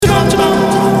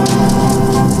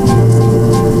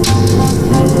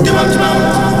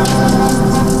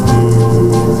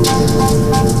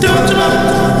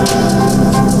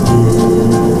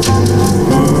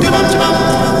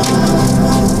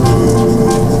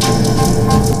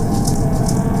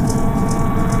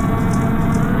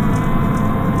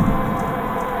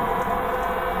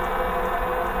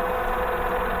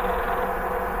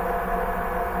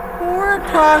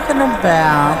talking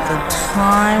about the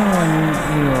time when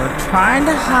you were trying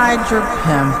to hide your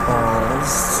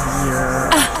pimples, your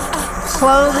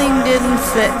clothing didn't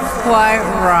fit quite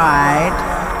right,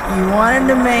 you wanted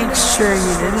to make sure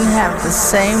you didn't have the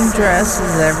same dress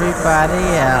as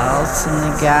everybody else, and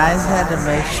the guys had to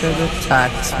make sure the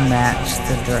tux matched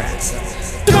the dress.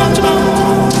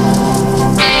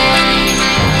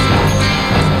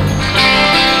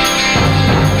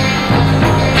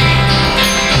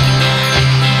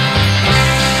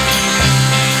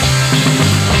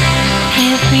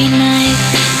 Every night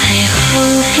I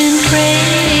hope and pray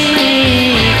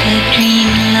a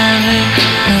dream lover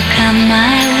will come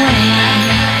my way.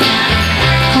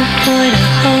 Oh, put a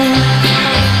hole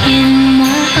in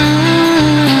my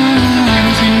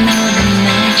arms and know the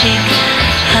magic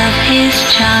of his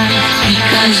charm.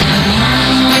 Because I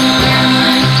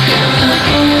want a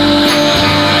boy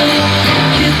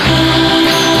to call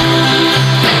my own.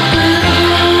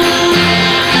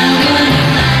 I want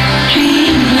a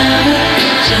dream lover,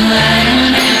 so I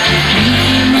don't have to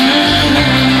dream alone.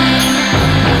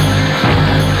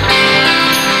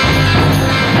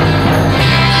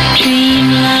 Dream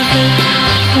lover,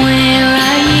 where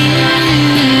are you?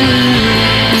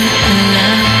 A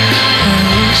love,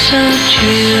 oh so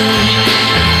true.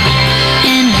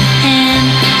 And a hand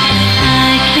that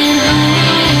I can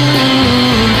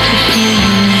hold to feel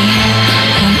you near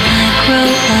when I grow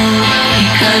old.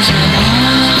 Because I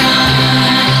want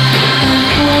a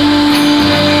boy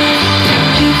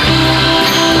to call my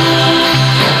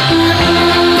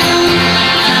own.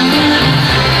 I want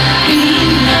a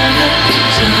dream lover,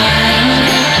 so I don't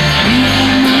have to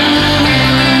dream alone.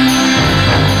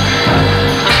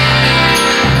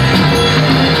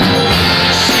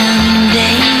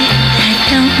 Someday, I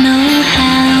don't know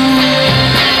how,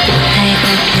 I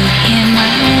hope you'll hear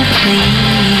my plea.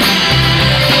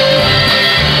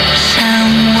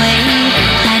 Some way,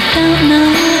 I don't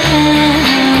know how,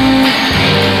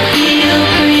 he'll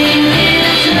bring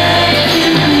his love to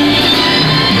me.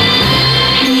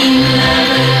 Dream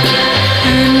lover,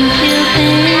 until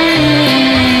then,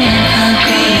 I'll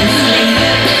go to sleep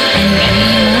and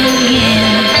dream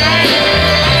again.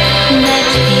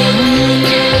 That's the only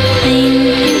thing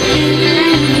to do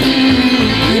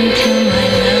until my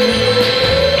lovely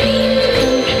dreams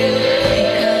come true.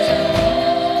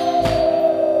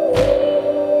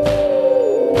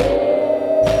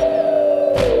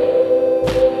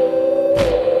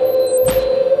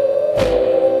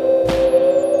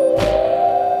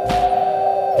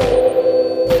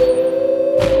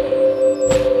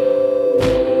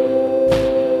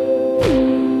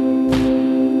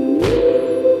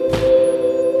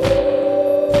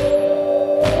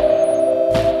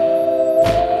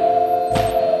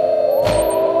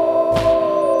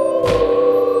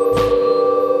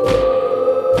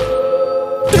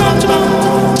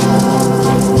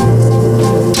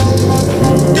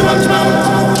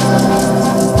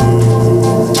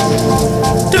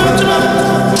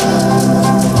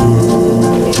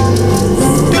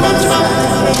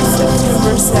 Because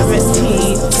September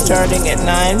 17th, starting at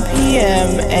 9 p.m.,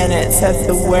 and it's at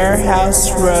the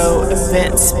Warehouse Row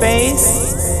event space.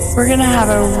 We're gonna have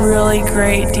a really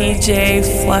great DJ.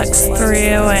 Flux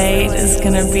 308 is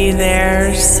gonna be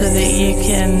there so that you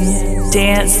can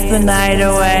dance the night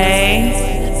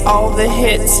away. All the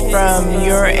hits from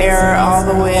your era all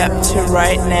the way up to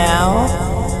right now.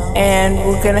 And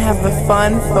we're gonna have a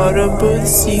fun photo booth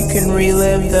so you can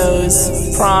relive those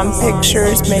prom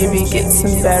pictures, maybe get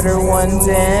some better ones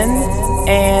in.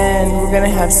 And we're gonna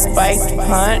have spiked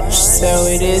punch, so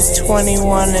it is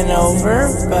 21 and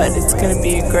over, but it's gonna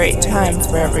be a great time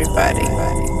for everybody.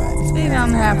 So you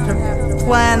don't have to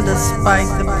plan to spike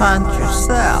the punch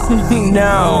yourself.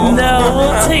 No. No,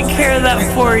 we'll take care of that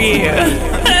for you.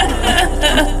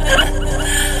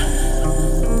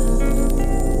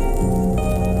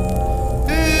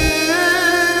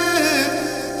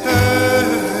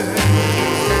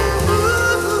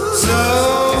 So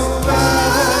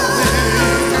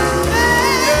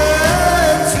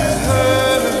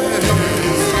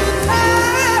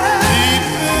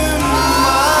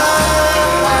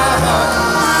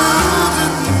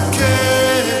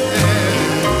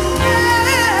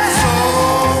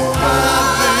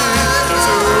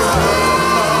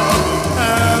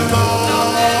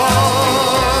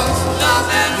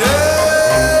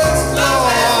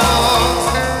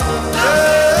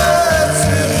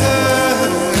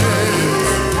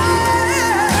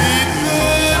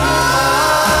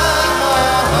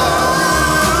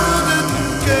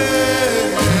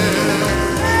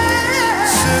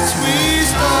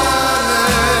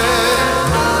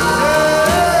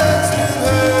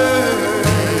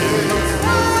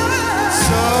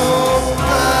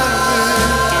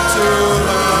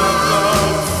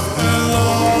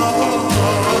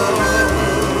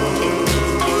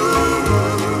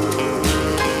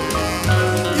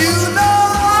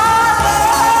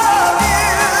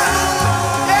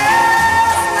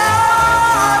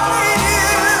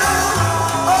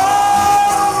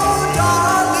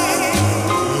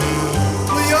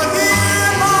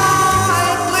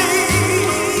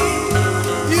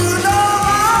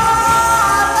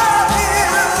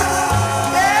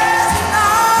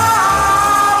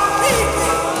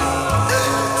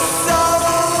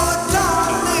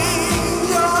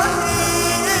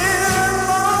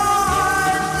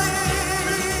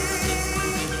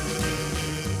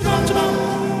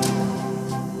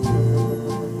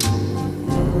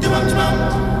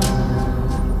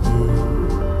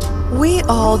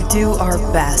all do our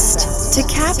best to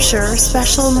capture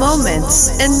special moments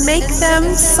and make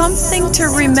them something to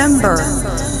remember.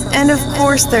 And of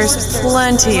course, there's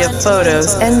plenty of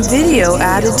photos and video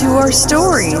added to our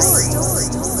stories.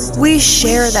 We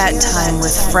share that time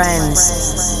with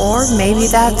friends, or maybe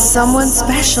that's someone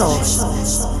special.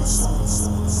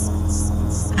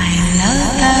 I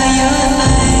love how your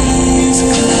eyes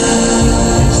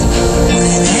close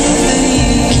whenever you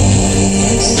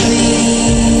kiss me,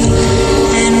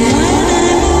 and when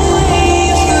I'm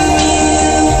away from you,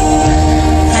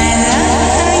 I love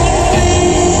how you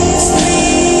kiss me.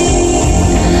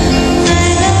 I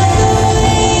love the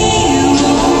way you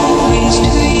always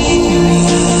treat me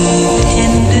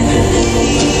tenderly,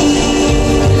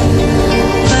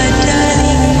 but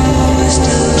darling, most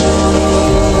of all,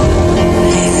 I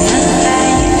love how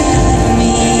you love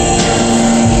me.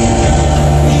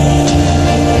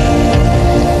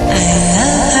 I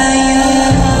love how your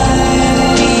heart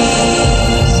beats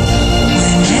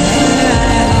whenever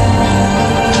I hold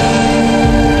you.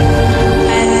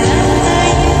 I love how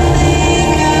you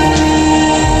think of me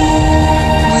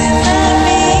without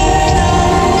being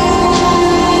told.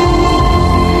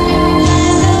 I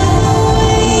love the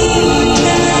way your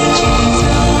touch is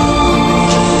always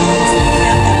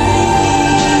heavenly,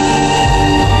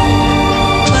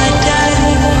 but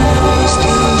darling, most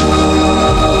of all,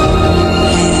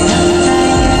 I love how you love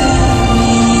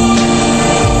me.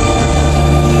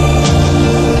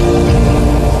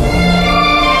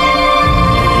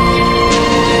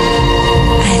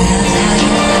 I love how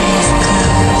your eyes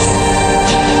close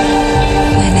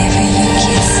whenever you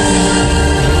kiss me,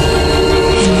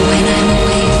 and when I'm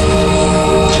away from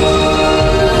you,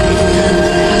 I love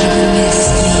how you miss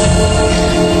me.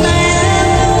 I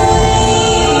love the way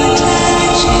your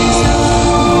touch is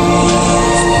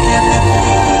always heavenly,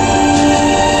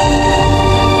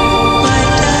 but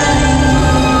darling,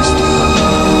 most of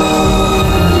all,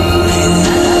 I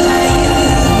love how you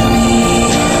love me.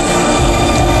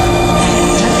 I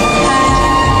love how you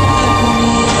love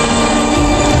me.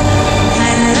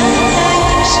 I love how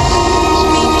you squeeze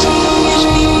me, tease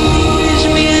me, please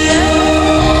me, love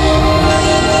how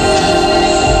you love me.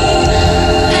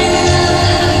 I love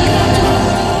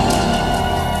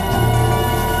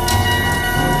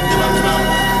how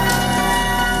you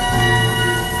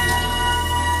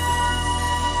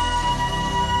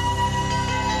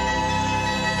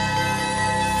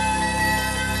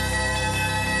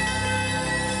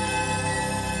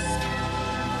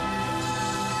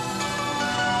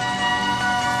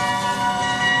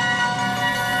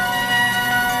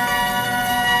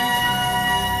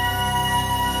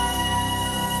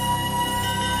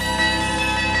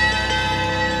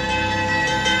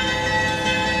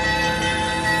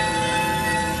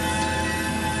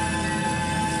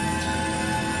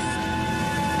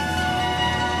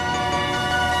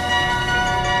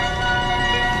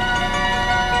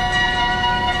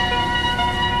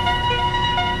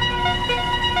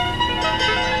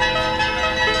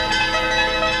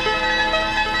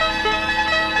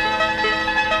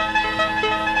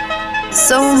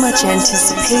So much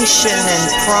anticipation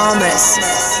and promise.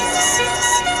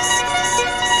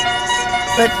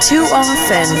 But too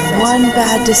often, one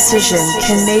bad decision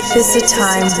can make this a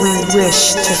time we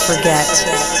wish to forget.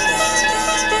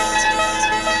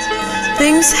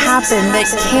 Things happen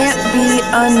that can't be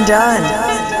undone.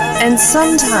 And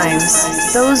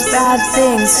sometimes, those bad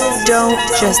things don't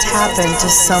just happen to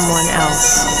someone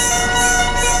else.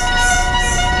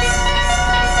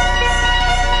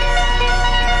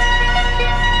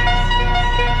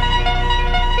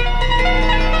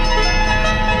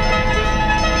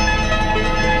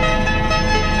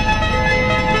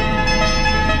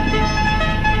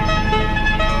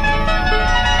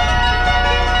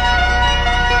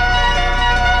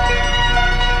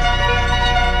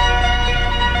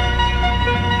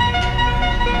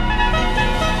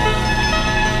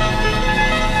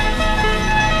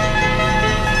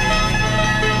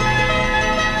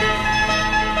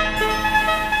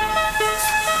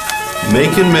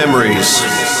 Making memories.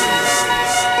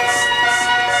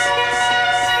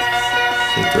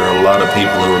 I think there are a lot of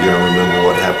people who are going to remember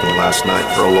what happened last night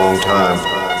for a long time.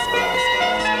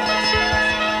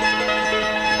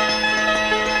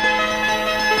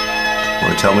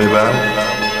 Want to tell me about it?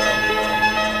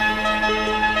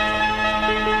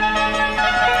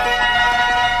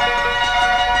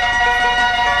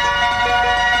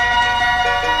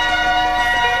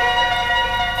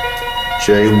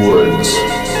 Jay Woods.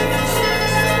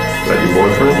 Is that your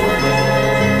boyfriend?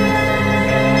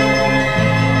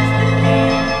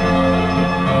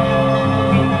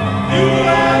 You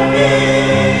and me,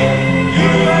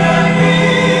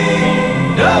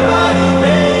 nobody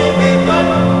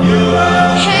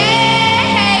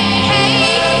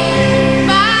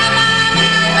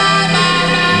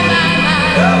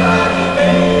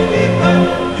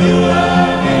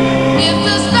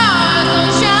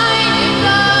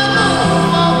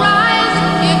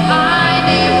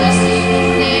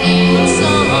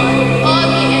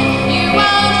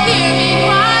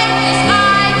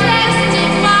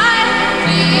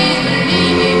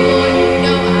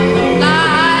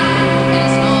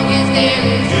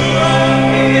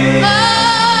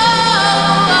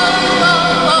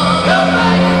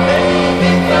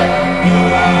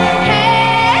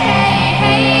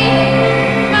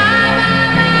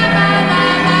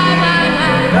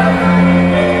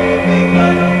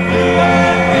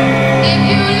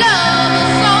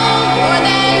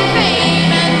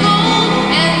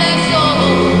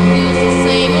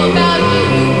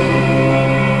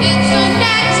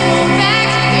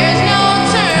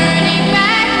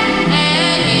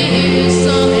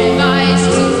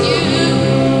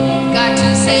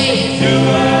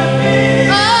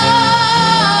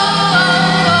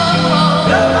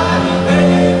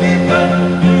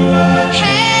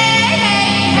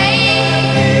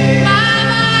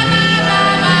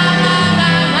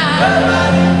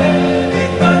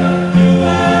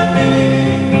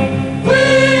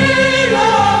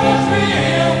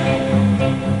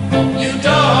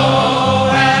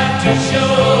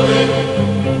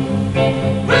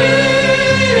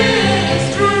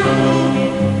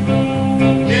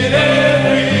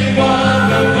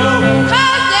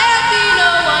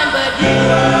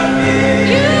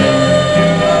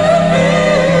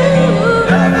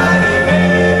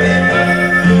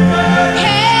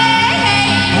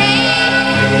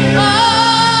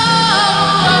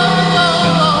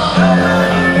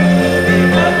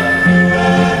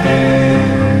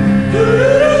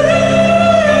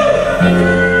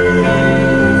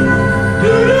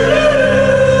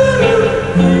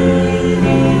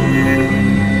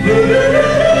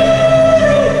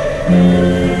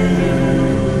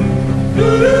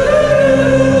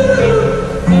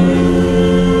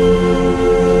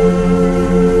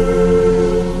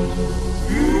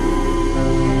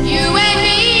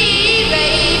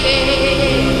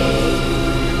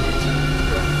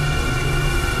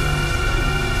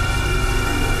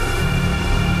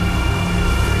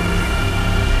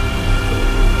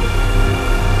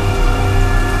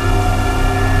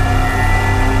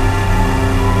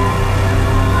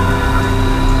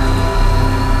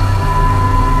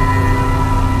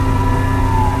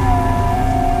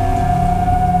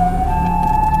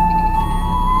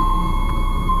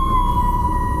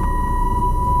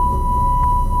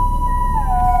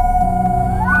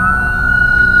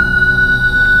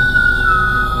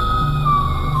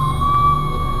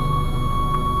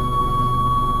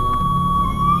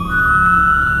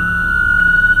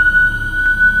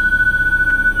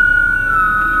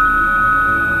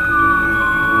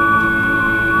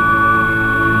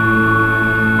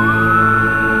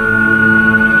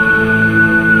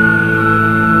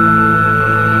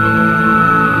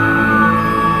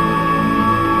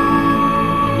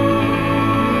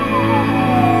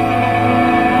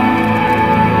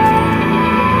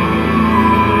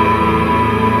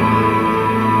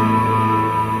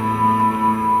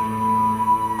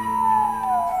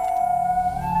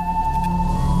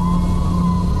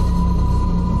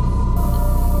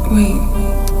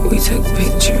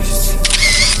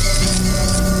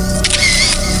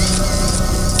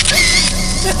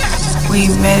We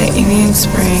met at Indian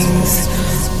Springs,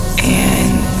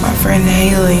 and my friend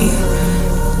Haley,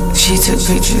 she took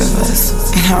pictures of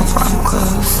us in our prom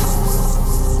clothes.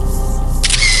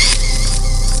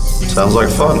 Sounds like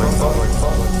fun.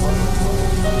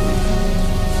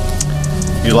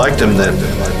 You liked him then?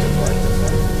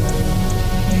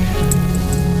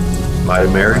 Might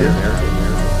have married him?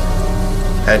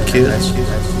 Had kids?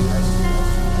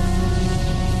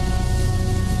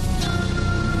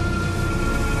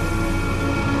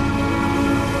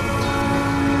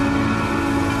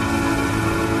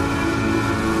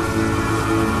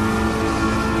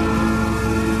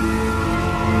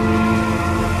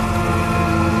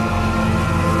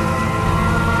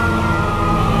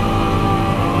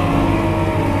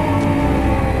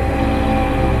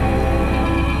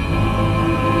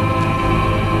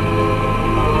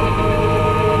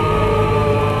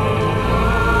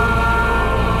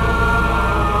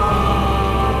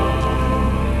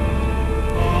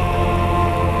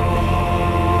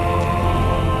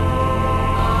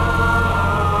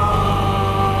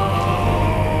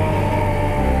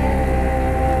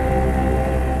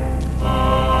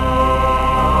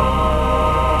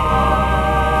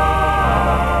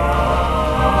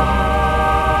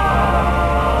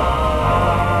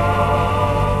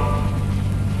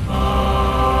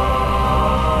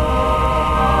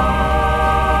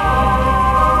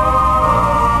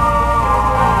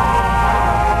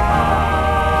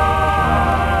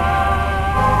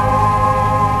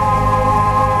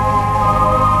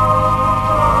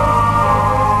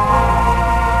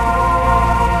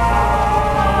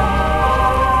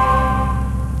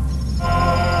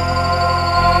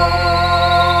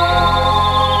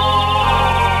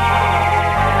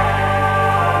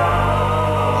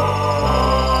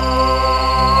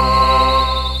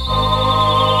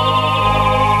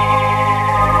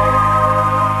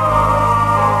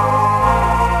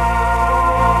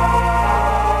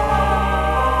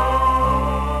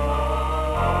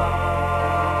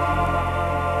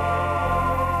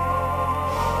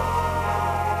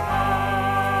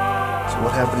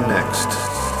 What happened next?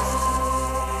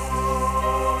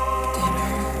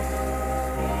 Dinner.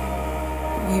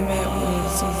 We met with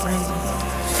some friends of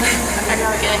ours. Are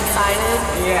y'all getting excited?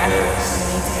 Yeah.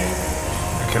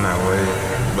 I cannot wait.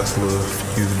 Bust a little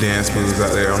few dance moves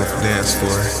out there on the dance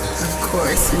floor. Of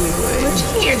course we would. Where'd you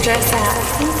get your dress at?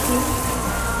 Thank you.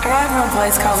 I got it from a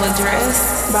place called The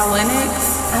Dress by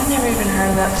Lennox. I've never even heard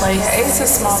of that place. Yeah, it's a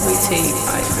small boutique.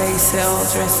 Like they sell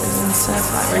dresses and stuff,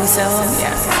 like resell them.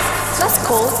 Yeah. That's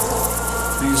cool.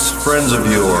 These friends of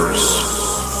yours,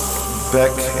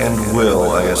 Beck and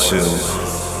Will, I assume.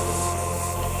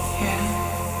 Yeah.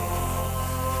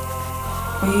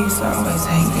 We used to always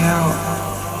hang out.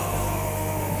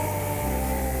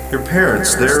 Your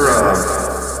parents,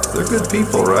 they're good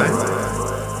people, right?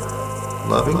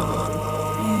 Loving?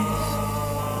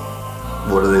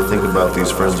 What do they think about these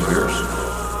friends of yours?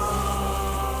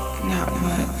 Not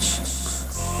much.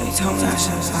 They told me I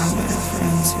should find better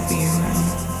friends to be around.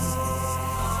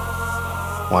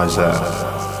 Why is that?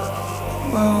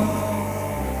 Well,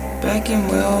 Beck and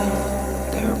Will,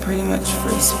 they were pretty much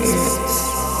free spirits.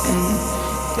 And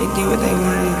they did what they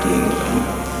wanted to do.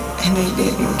 And they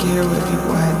didn't care what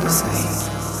people had to say.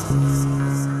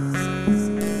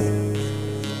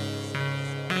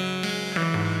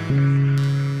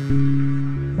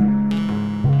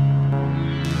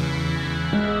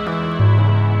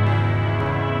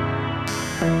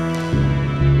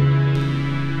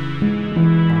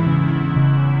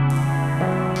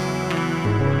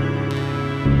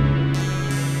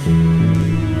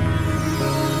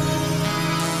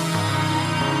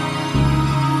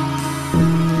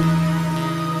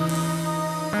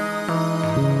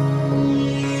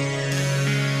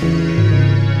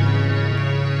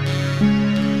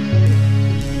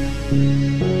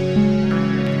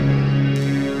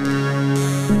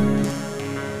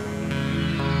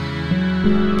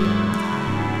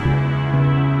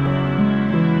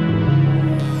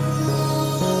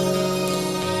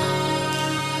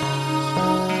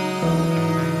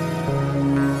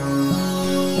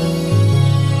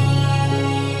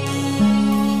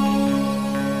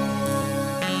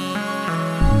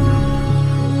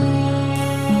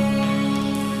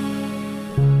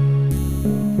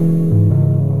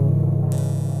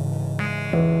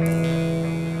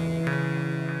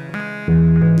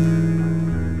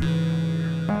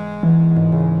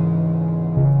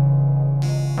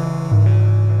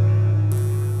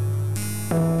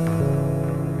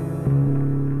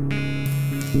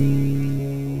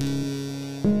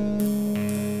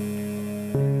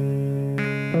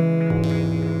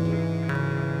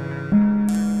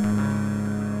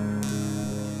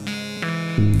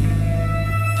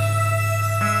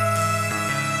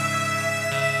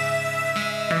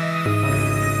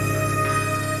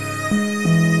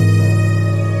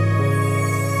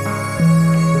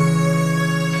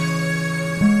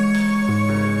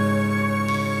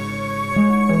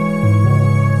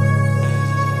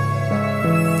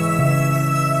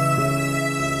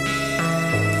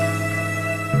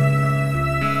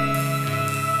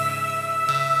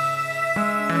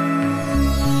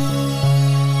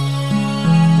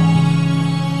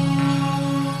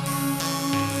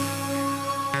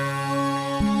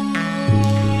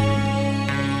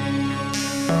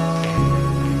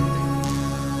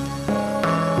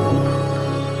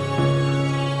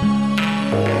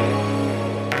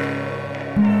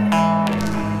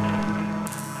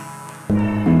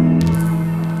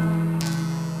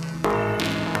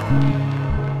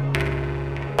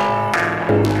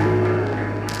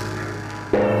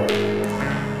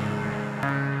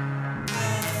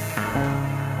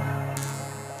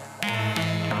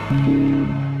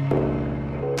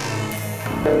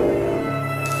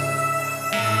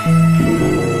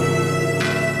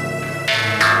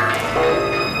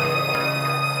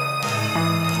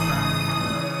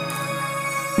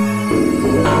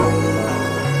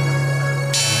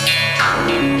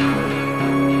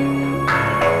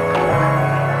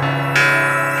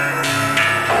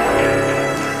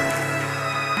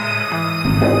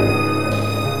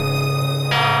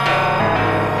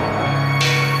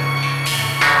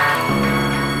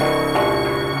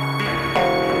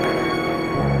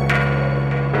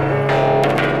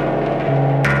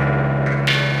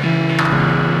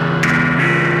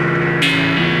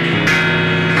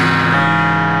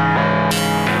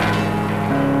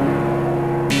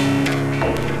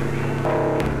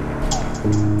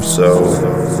 So,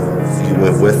 you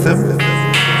went with him?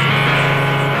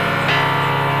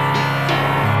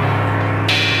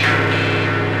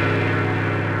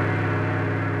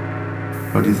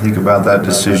 What do you think about that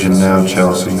decision now,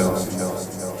 Chelsea?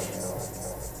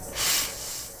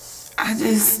 I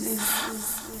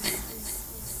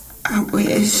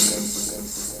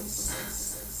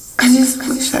just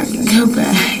wish I could go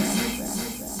back.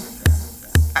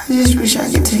 I just wish I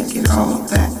could take it all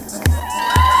back.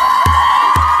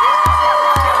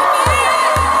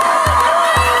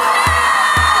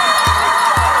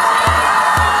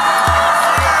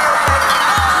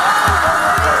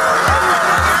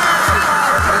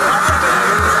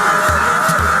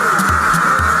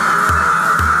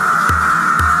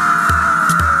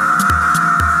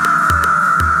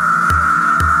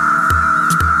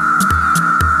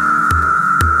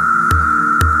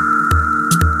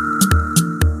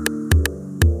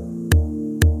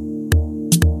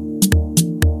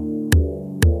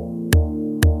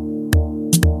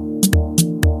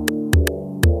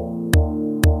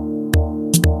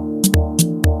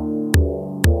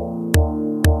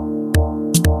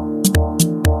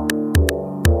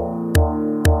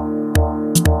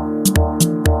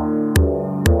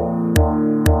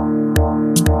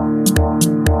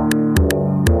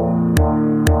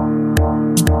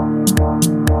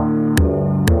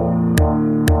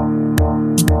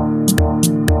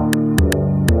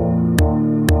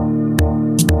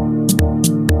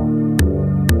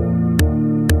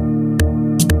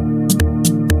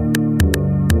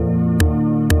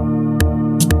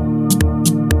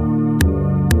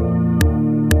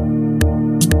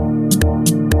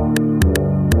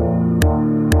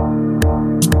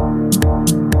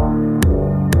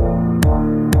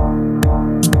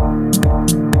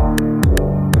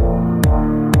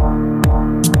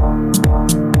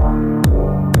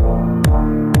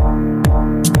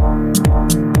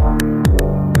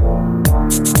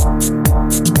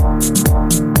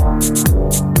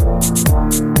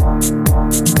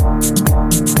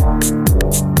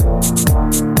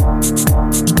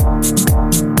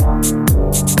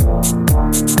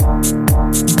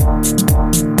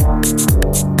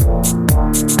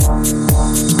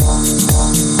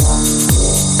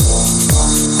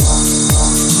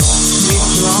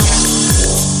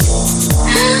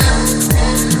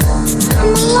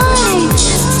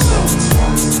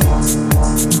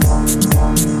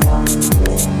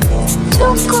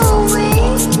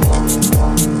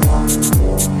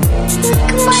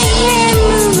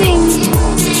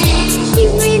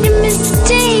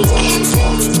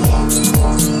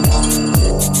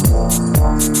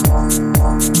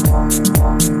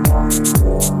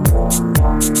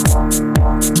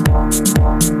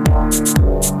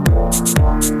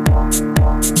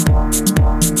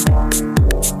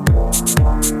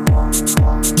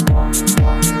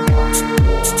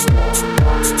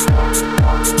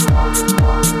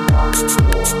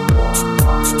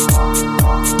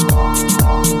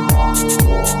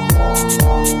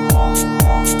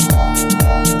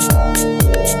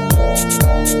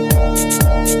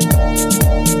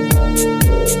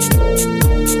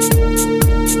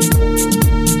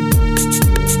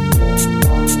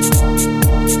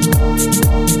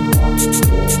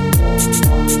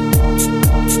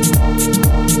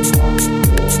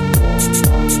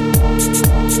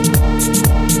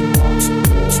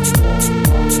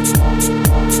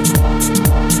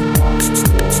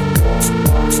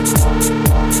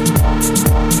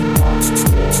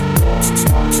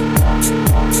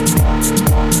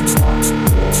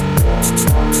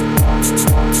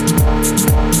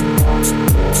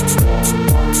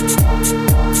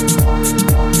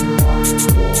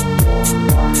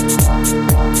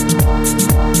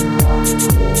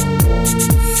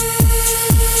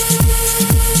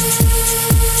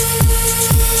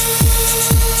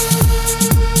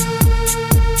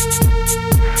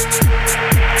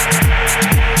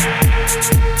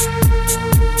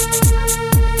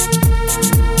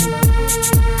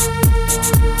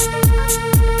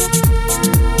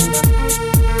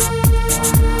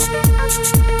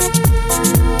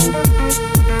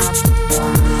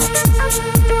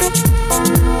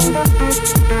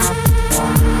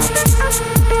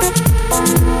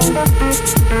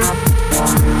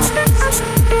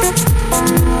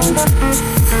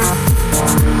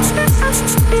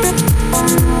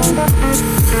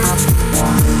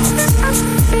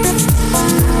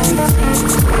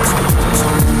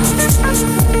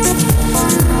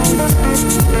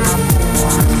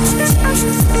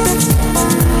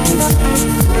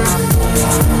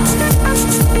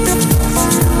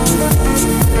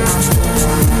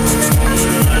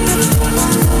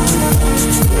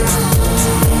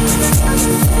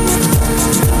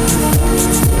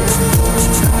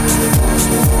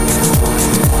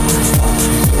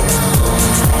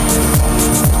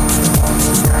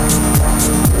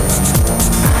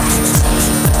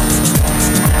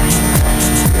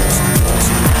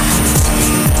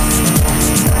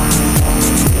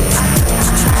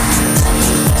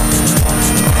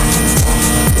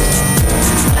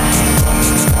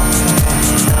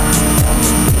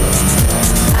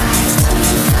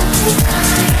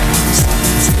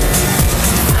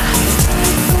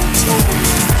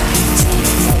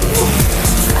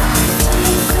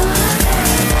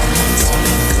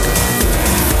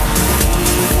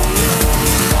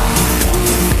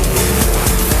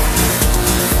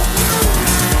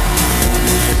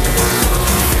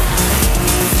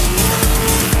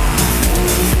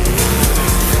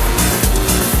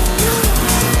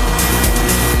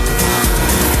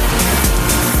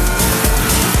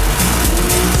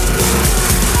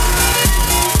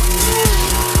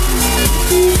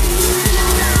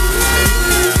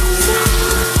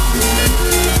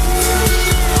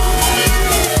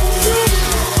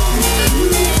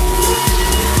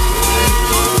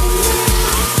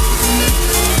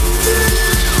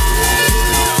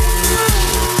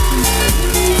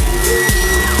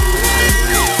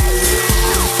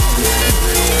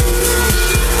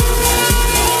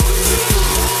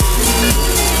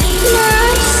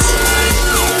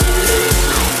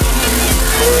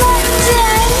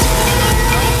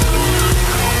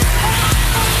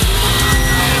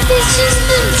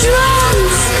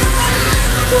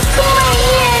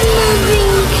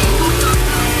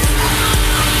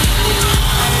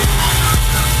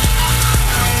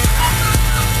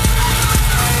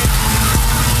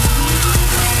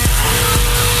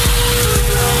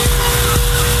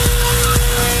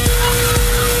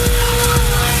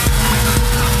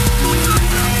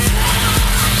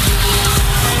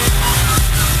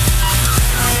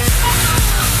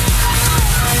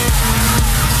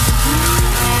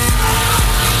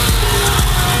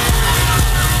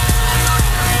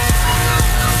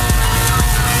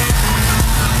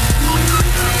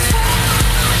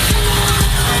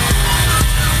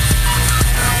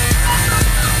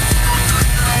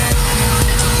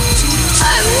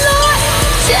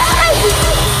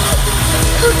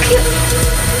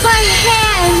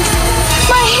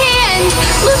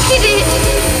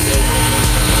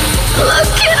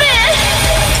 Look at it!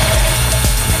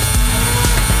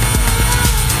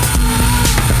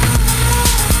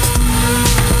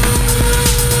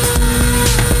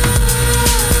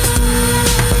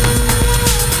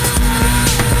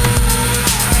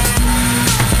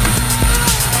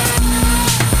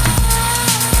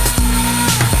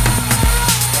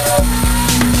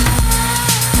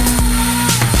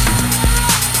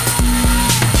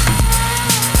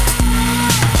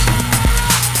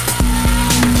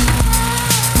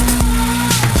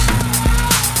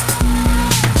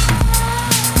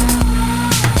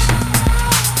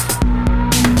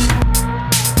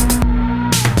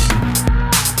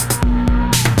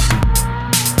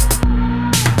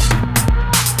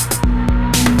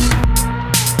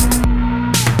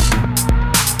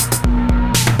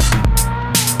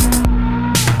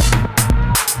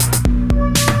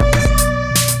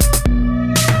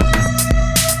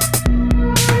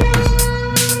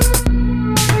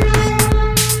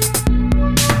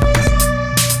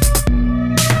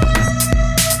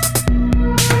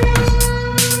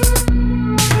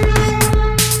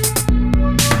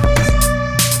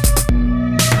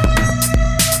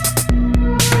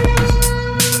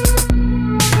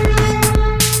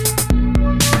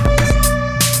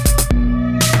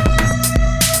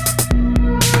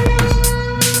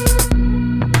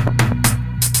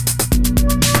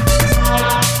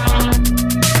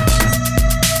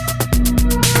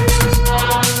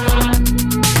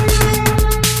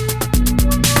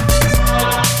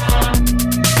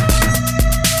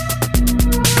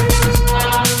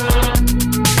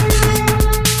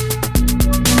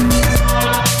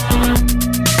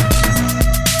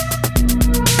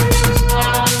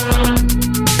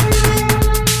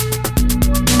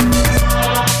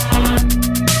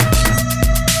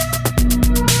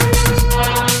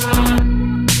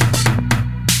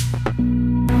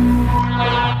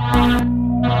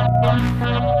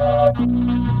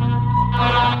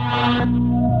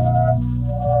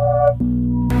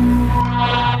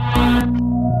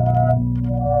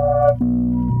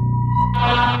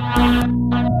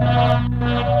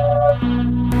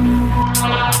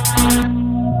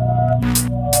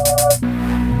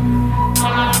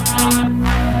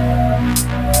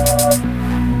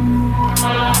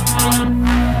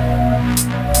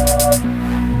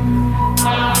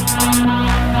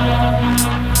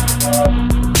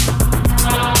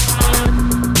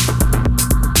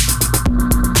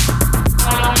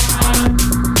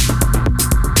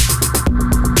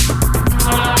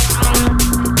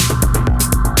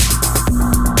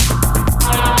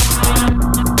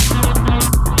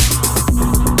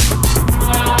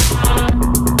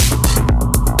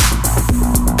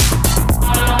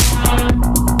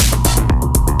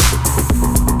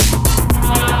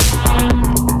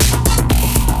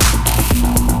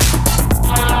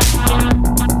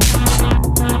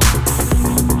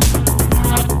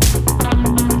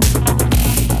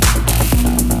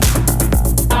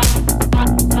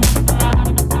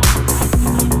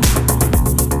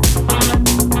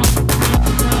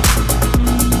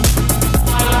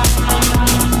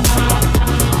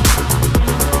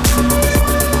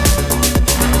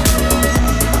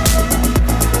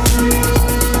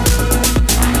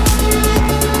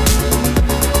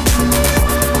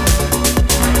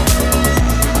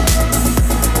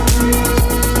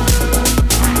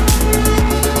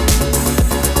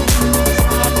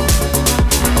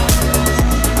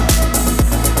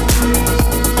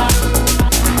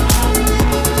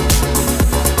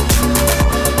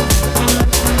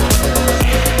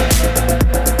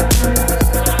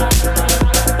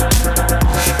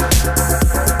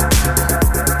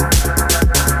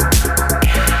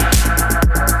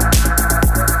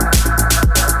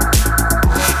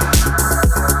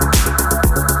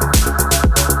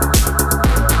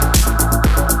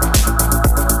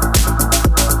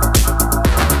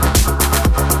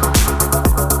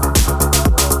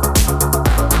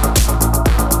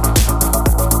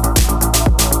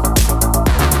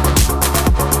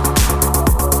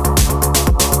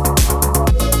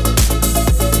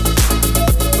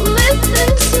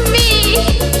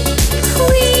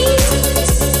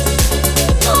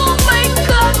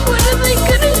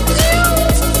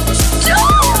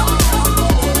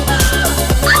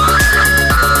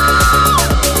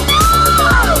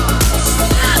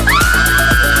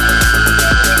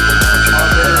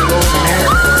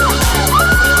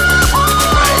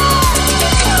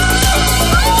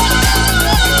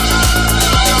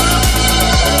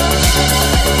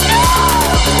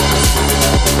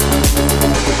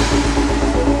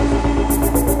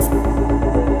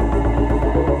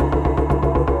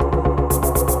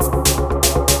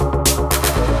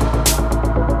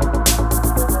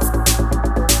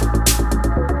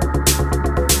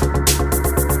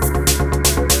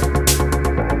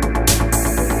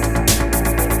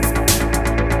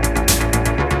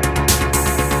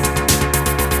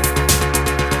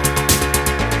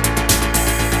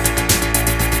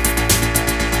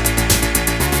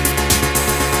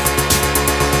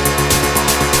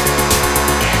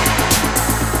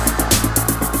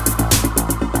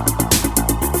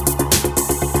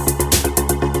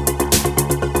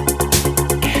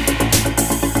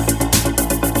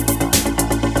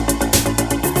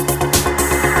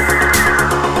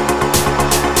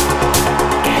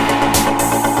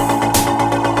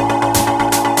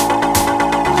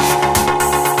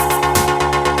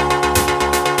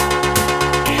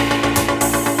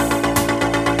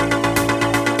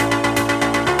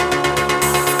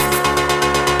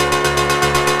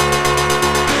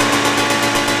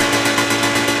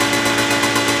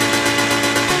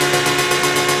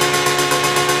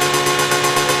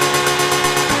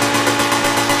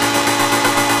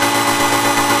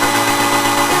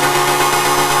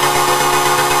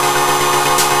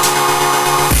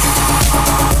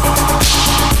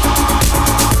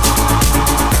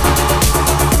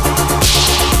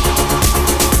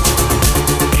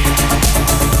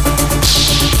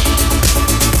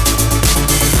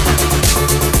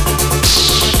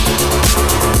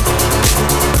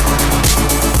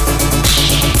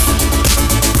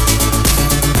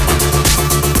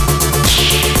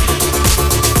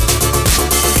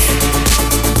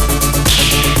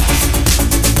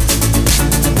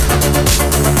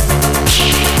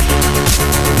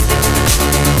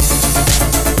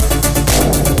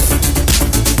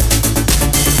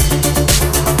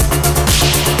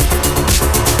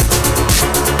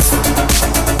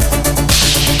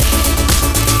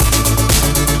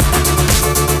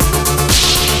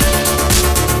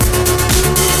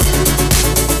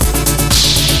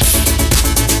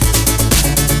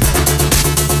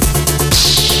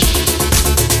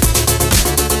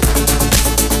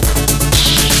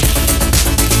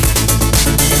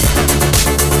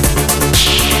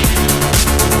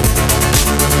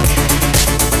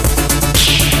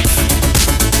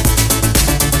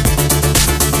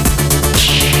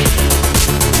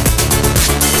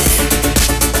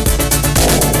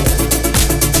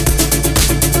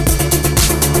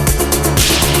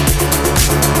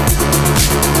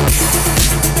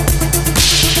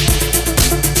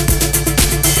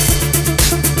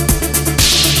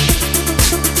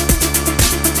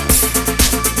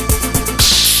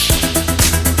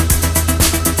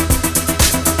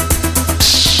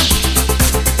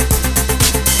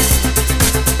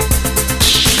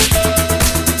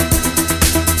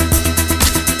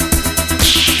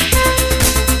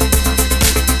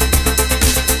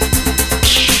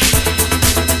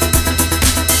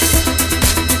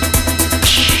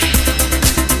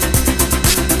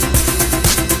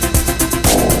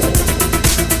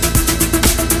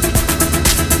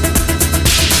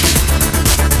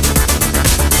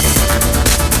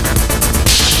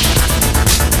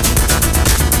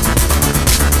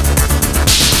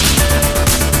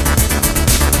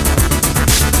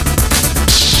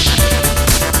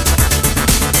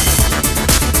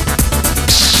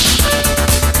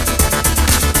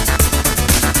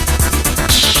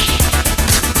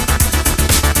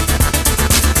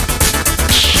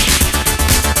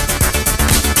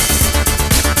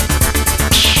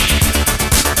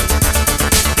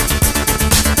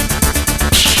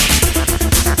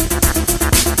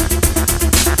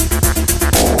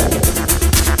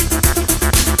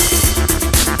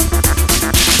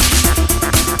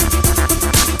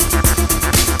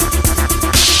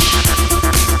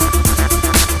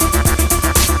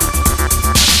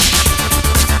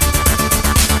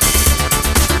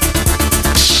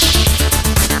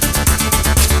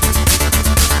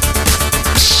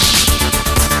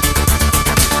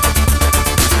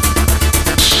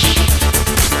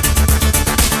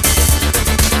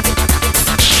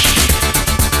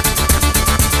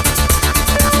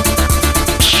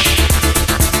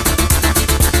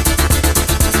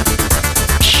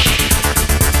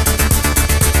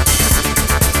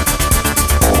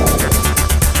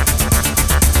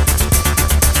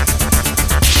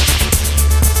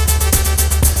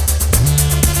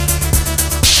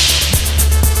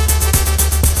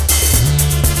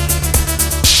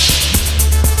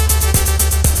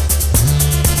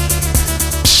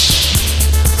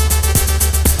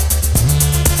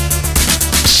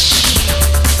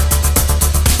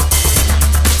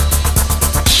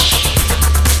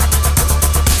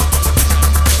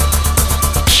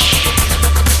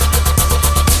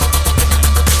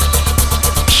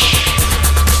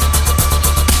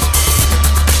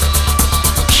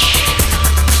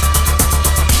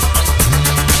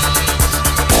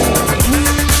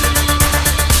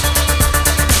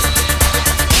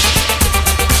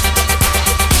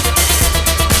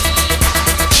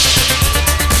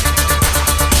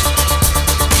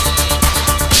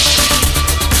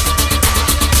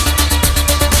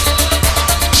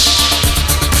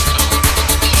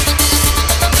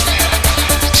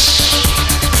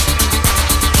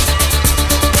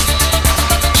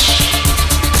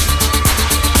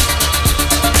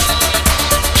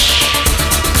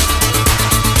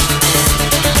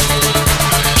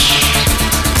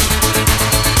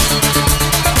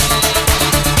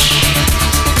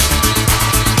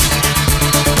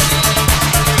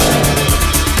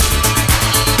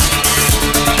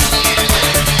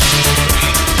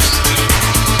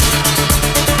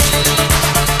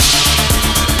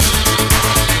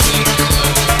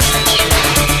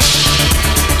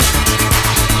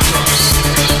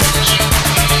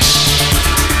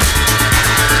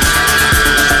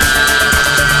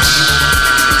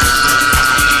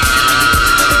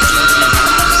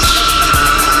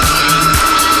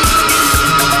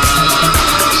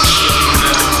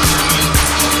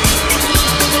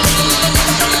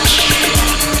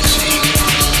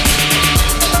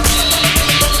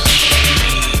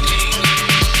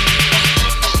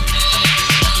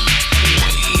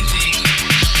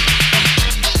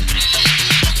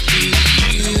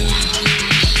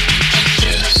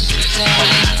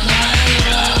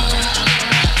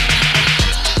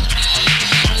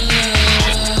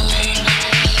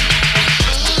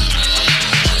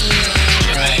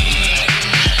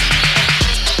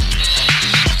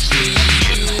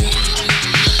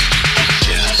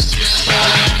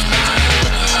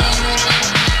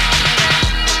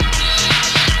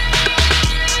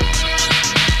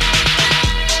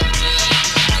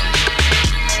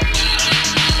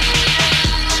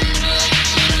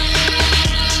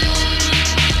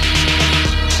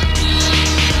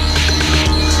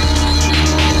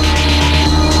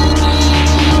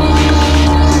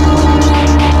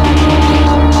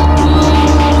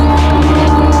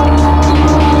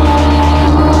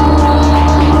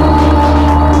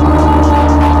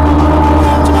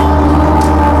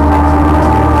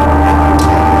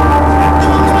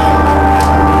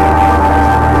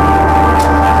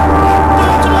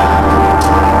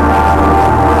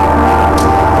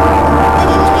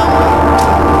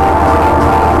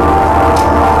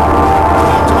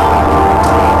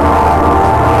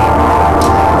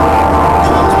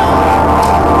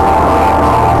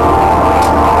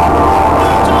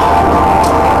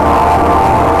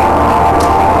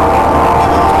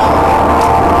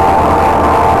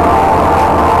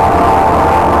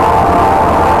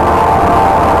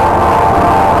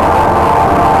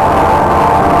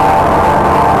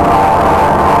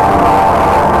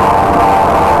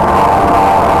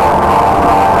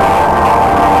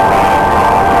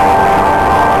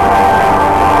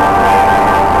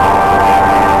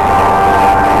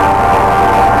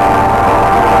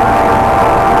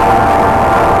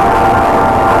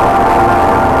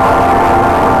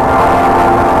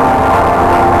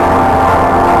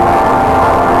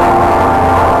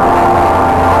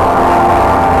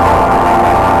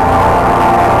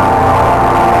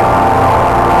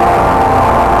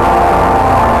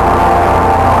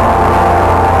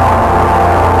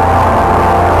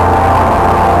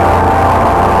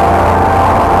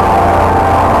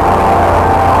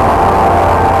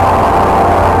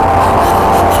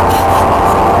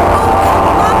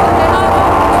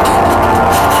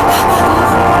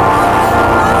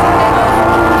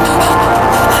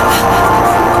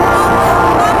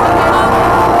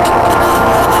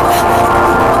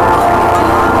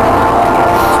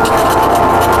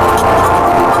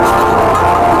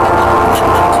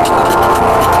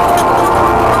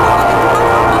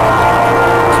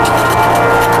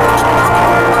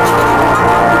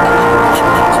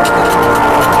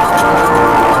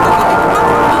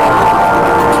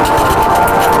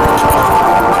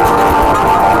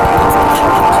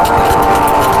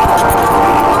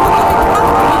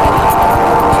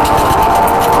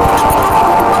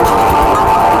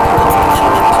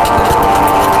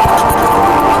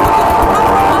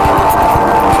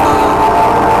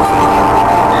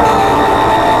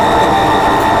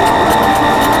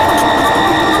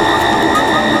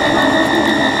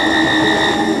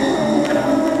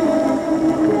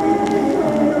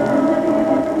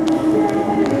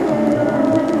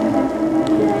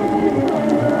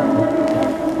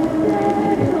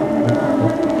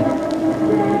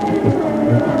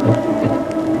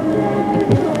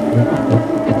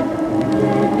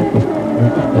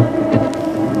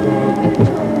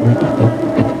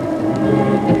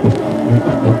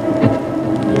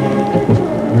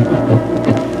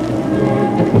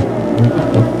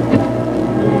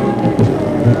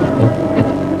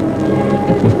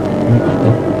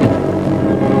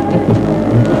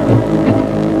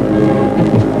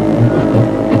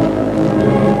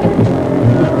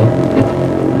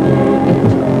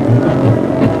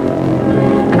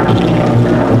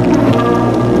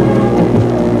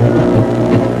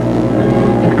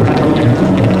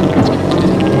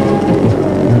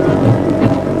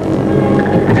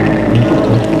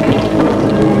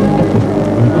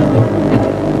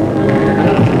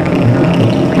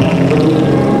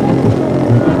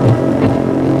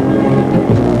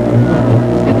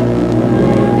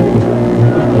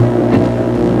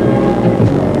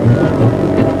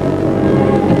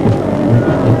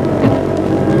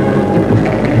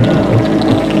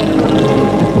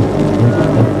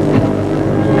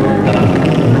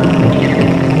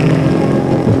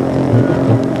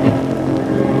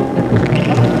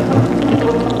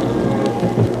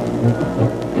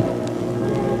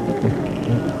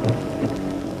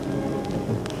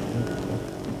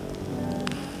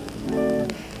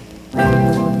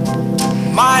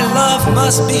 Love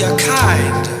must be a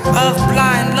kind of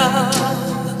blind love.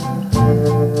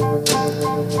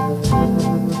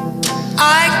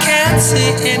 I can't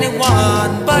see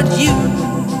anyone but you.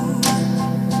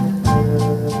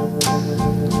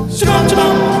 Shabam,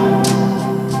 shabam.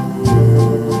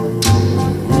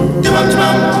 Shabam,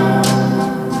 shabam.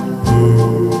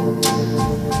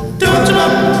 Shabam,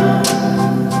 shabam.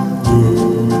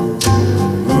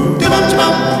 Shabam,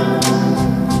 shabam.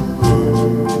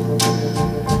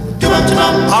 Shabam,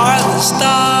 shabam. Are the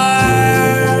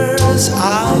stars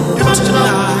out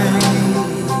tonight?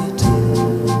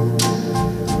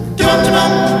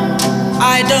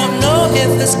 I don't know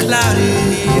if it's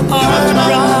cloudy or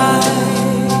bright.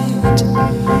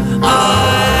 I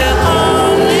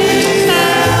only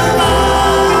have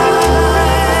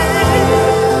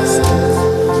eyes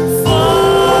for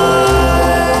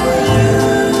you.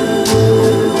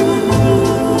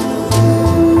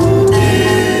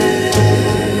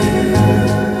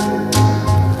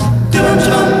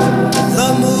 The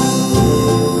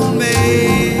moon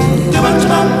may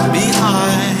be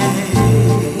high,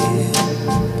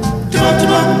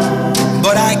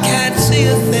 but I can't see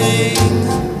a thing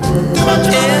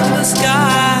in the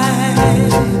sky.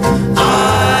 I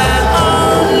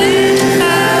only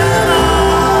have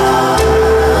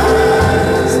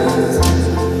eyes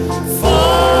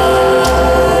for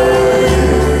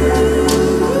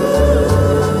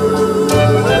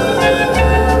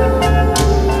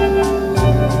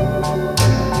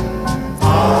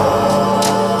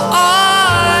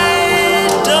I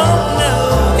don't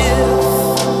know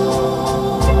if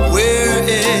we're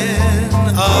in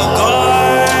a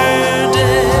garden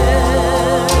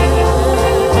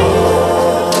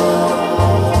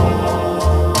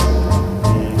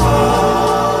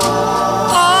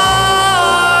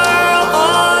or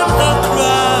on a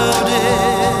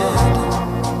crowded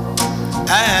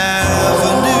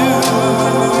avenue.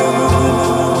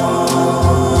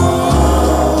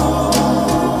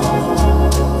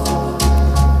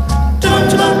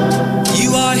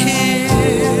 You are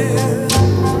here,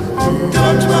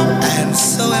 and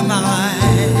so am I.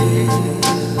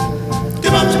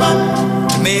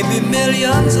 Maybe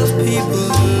millions of people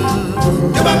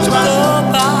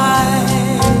go by.